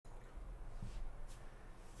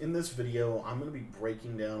In this video, I'm going to be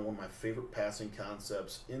breaking down one of my favorite passing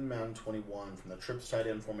concepts in Madden 21 from the trips tight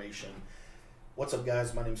end formation. What's up,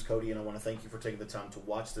 guys? My name is Cody, and I want to thank you for taking the time to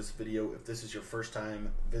watch this video. If this is your first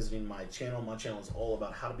time visiting my channel is all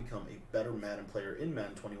about how to become a better Madden player in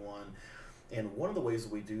Madden 21. And one of the ways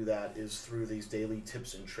that we do that is through these daily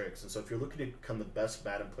tips and tricks. And so if you're looking to become the best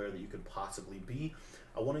Madden player that you could possibly be,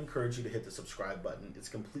 I want to encourage you to hit the subscribe button. It's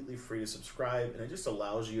completely free to subscribe, and it just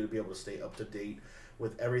allows you to be able to stay up to date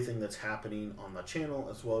with everything that's happening on the channel,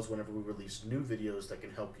 as well as whenever we release new videos that can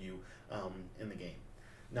help you in the game.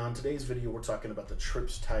 Now, in today's video, we're talking about the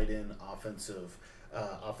trips tight end offensive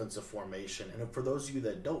formation. And for those of you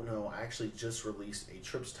that don't know, I actually just released a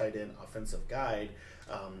trips tight end offensive guide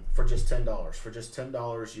for just $10. For just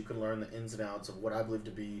 $10, you can learn the ins and outs of what I believe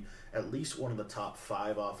to be at least one of the top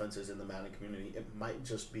 5 offenses in the Madden community. It might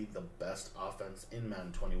just be the best offense in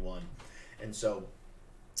Madden 21. And so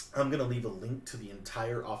I'm going to leave a link to the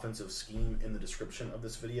entire offensive scheme in the description of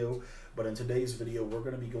this video. But in today's video, we're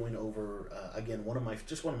going to be going over, again, one of my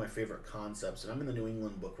favorite concepts. And I'm in the New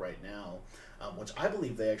England book right now, which I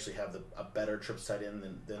believe they actually have a better trips tight end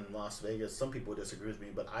than Las Vegas. Some people disagree with me,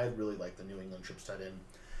 but I really like the New England trips tight end.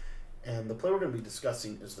 And the play we're going to be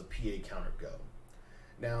discussing is the PA counter go.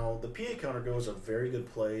 Now, the PA counter go is a very good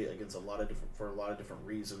play against for a lot of different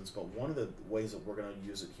reasons, but one of the ways that we're going to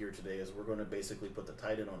use it here today is we're going to basically put the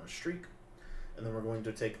tight end on a streak, and then we're going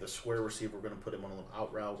to take the square receiver, we're going to put him on a little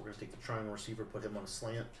out route, we're going to take the triangle receiver, put him on a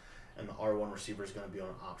slant, and the R1 receiver is going to be on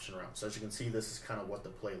an option route. So as you can see, this is kind of what the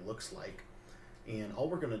play looks like, and all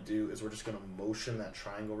we're going to do is we're just going to motion that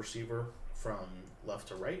triangle receiver from left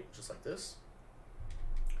to right, just like this.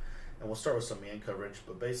 And we'll start with some man coverage,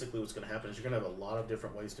 but basically what's going to happen is you're going to have a lot of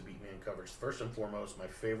different ways to beat man coverage. First and foremost, my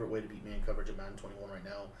favorite way to beat man coverage in Madden 21 right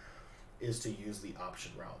now is to use the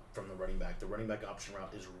option route from the running back. The running back option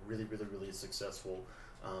route is really successful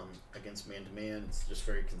against man-to-man. It's just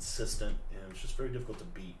very consistent, and it's just very difficult to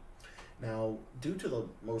beat. Now, due to the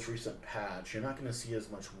most recent patch, you're not going to see as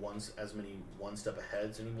many one-step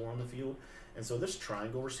aheads anymore on the field. And so this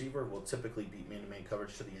triangle receiver will typically beat man-to-man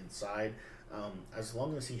coverage to the inside, as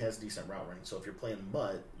long as he has decent route running. So if you're playing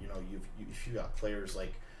mud, you know, if you got players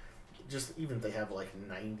like, just even if they have like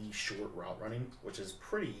 90 short route running, which is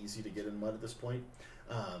pretty easy to get in mud at this point,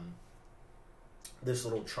 this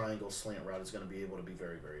little triangle slant route is going to be able to be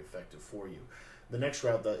very effective for you. The next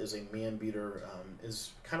route that is a man beater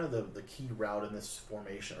is kind of the key route in this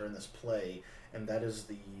formation or in this play, and that is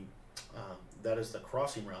the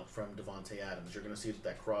crossing route from Davante Adams. You're going to see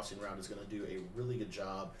that crossing route is going to do a really good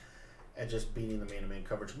job at just beating the man-to-man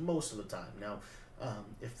coverage most of the time. Now,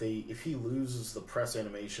 if he loses the press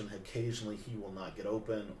animation, occasionally he will not get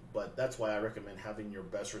open, but that's why I recommend having your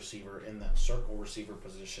best receiver in that circle receiver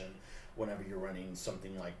position whenever you're running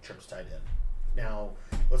something like trips tight end. Now,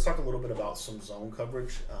 let's talk a little bit about some zone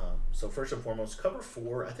coverage. So first and foremost, cover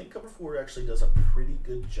 4. I think cover 4 actually does a pretty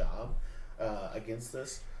good job against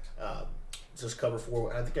this. Just cover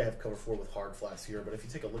 4. I think I have cover 4 with hard flats here, but if you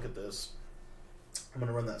take a look at this, I'm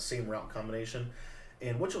going to run that same route combination,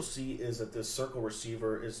 and what you'll see is that this circle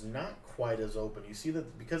receiver is not quite as open. You see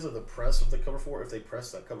that because of the press of the cover 4, if they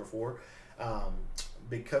press that cover 4,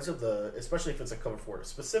 because of especially if it's a cover 4,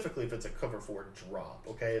 specifically if it's a cover 4 drop,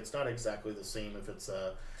 okay, it's not exactly the same if it's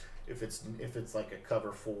like a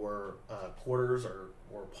cover 4 quarters or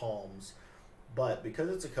palms, but because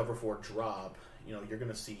it's a cover 4 drop, you know, you're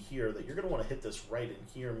going to see here that you're going to want to hit this right in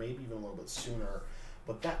here, maybe even a little bit sooner.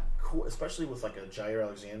 But that, especially with like a Jair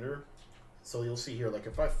Alexander, so you'll see here, like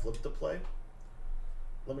if I flip the play,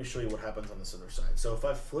 let me show you what happens on this other side. So if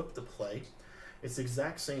I flip the play, it's the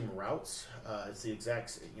exact same routes, it's the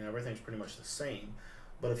exact, you know, everything's pretty much the same.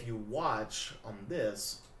 But if you watch on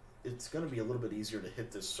this, it's going to be a little bit easier to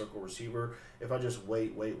hit this circle receiver if I just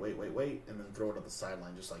wait, and then throw it up the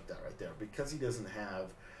sideline just like that right there. Because he doesn't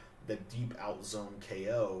have the deep out zone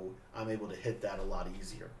KO, I'm able to hit that a lot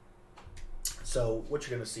easier. So what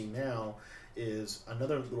you're going to see now is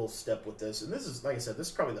another little step with this, and this is, like I said, this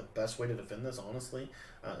is probably the best way to defend this, honestly,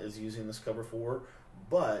 is using this cover 4.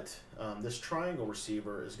 But this triangle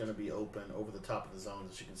receiver is going to be open over the top of the zone,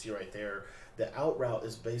 as you can see right there. The out route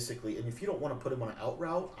is basically, and if you don't want to put him on an out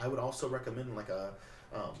route, I would also recommend like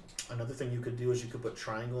another thing you could do is you could put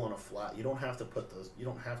triangle on a flat. You don't have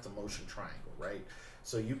to motion triangle, right?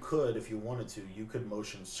 So you could, if you wanted to, you could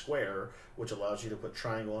motion square, which allows you to put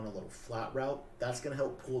triangle on a little flat route. That's going to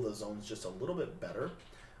help pull the zones just a little bit better.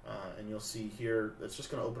 And you'll see here, it's just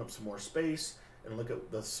going to open up some more space. And look at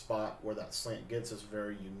the spot where that slant gets is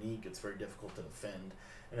very unique. It's very difficult to defend.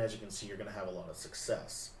 And as you can see, you're going to have a lot of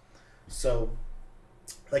success. So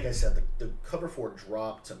like I said, the cover 4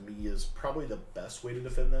 drop to me is probably the best way to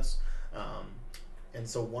defend this. And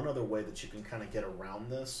so one other way that you can kind of get around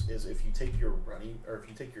this is if you take your if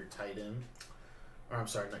you take your tight end, or I'm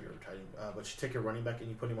sorry, not your tight end, but you take your running back and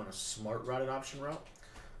you put him on a smart routed option route.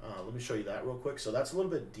 Let me show you that real quick. So that's a little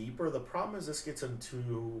bit deeper. The problem is this gets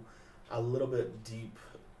into a little bit deep,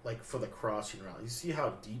 like for the crossing route. You see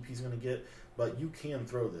how deep he's going to get, but you can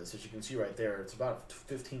throw this. As you can see right there, it's about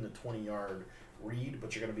 15 to 20 yard read,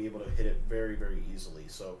 but you're going to be able to hit it very, very easily.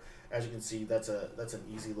 So as you can see, that's an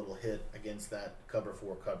easy little hit against that cover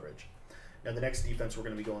 4 coverage. Now the next defense we're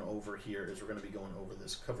going to be going over here is we're going to be going over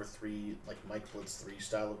this cover 3, like Mike Blitz 3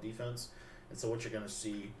 style of defense. And so what you're going to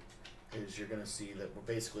see is you're going to see that we're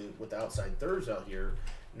basically with the outside thirds out here.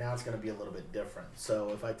 Now it's going to be a little bit different.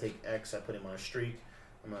 So if I take X, I put him on a streak,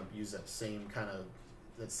 I'm going to use that same kind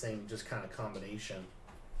of combination.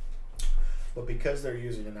 But because they're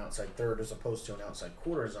using an outside third as opposed to an outside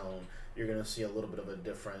quarter zone, you're going to see a little bit of a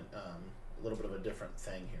different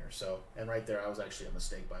thing here. So, and right there, I was actually a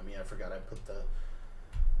mistake by me. I forgot I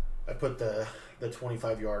put the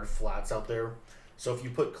 25-yard flats out there. So if you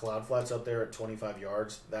put cloud flats out there at 25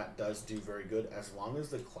 yards, that does do very good as long as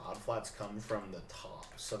the cloud flats come from the top.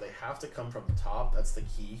 So they have to come from the top. That's the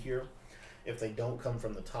key here. If they don't come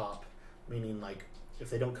from the top, meaning like if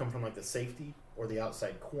they don't come from like the safety or the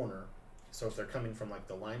outside corner, so if they're coming from like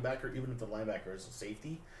the linebacker, even if the linebacker is a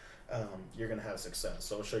safety, you're going to have success.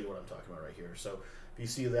 So I'll show you what I'm talking about right here. So if you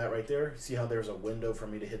see that right there, see how there's a window for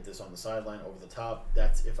me to hit this on the sideline over the top?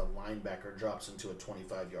 That's if a linebacker drops into a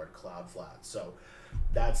 25-yard cloud flat. So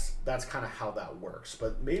that's kind of how that works.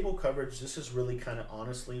 But Mabel coverage, this is really kind of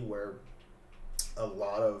honestly where a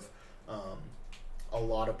lot of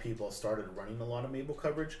people started running a lot of Mabel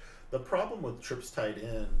coverage. The problem with trips tight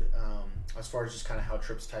end, as far as just kind of how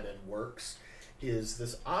trips tight end works, is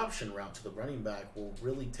this option route to the running back will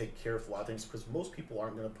really take care of a lot of things because most people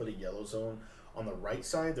aren't going to put a yellow zone on the right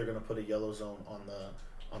side. They're going to put a yellow zone on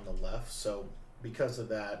the left. So because of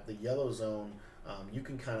that, the yellow zone, you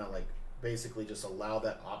can kind of like basically just allow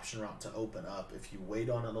that option route to open up. If you wait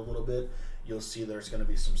on it a little bit, you'll see there's going to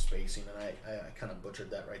be some spacing, and I kind of butchered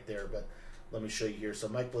that right there, but let me show you here. So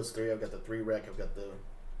Mike Blitz 3, I've got the 3 rec, I've got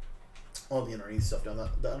all the underneath stuff down.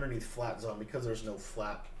 The underneath flat zone, because there's no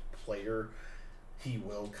flat player, he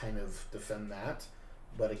will kind of defend that.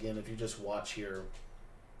 But again, if you just watch here,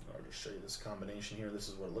 I'll just show you this combination here. This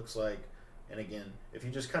is what it looks like. And again, if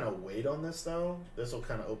you just kind of wait on this though, this will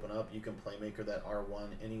kind of open up. You can playmaker that R1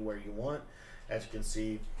 anywhere you want. As you can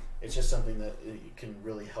see, it's just something that it can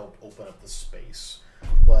really help open up the space.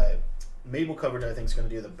 But Mabel coverage, I think, is going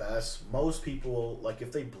to do the best. Most people, like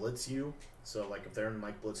if they blitz you, so like if they're in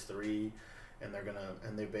Mike Blitz 3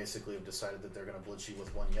 and they basically have decided that they're gonna blitz you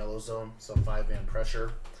with one yellow zone, so 5-man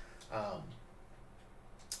pressure,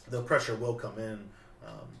 the pressure will come in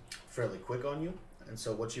fairly quick on you. And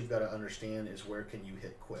so what you've got to understand is where can you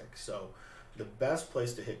hit quick. So the best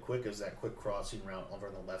place to hit quick is that quick crossing route over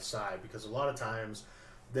on the left side, because a lot of times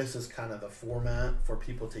this is kind of the format for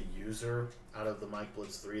people to use her out of the Mike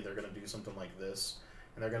Blitz 3. They're going to do something like this,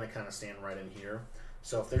 and they're going to kind of stand right in here.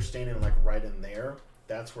 So if they're standing like right in there,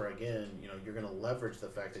 that's where, again, you're going to leverage the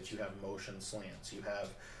fact that you have motion slants, you have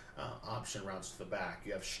option routes to the back,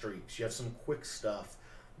 you have streaks, you have some quick stuff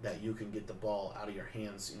that you can get the ball out of your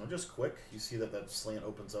hands, just quick. You see that slant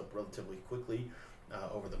opens up relatively quickly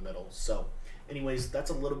over the middle. So anyways, that's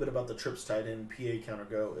a little bit about the trips tight end PA counter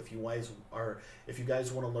go. If you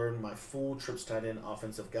guys want to learn my full trips tight end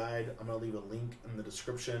offensive guide, I'm going to leave a link in the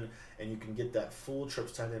description, and you can get that full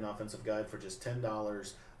trips tight end offensive guide for just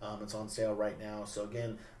 $10. It's on sale right now. So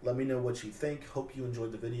again, let me know what you think. Hope you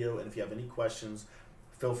enjoyed the video, and if you have any questions,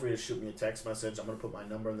 feel free to shoot me a text message. I'm going to put my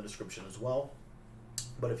number in the description as well.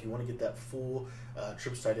 But if you want to get that full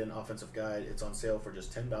trips tight end offensive guide, it's on sale for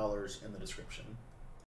just $10 in the description.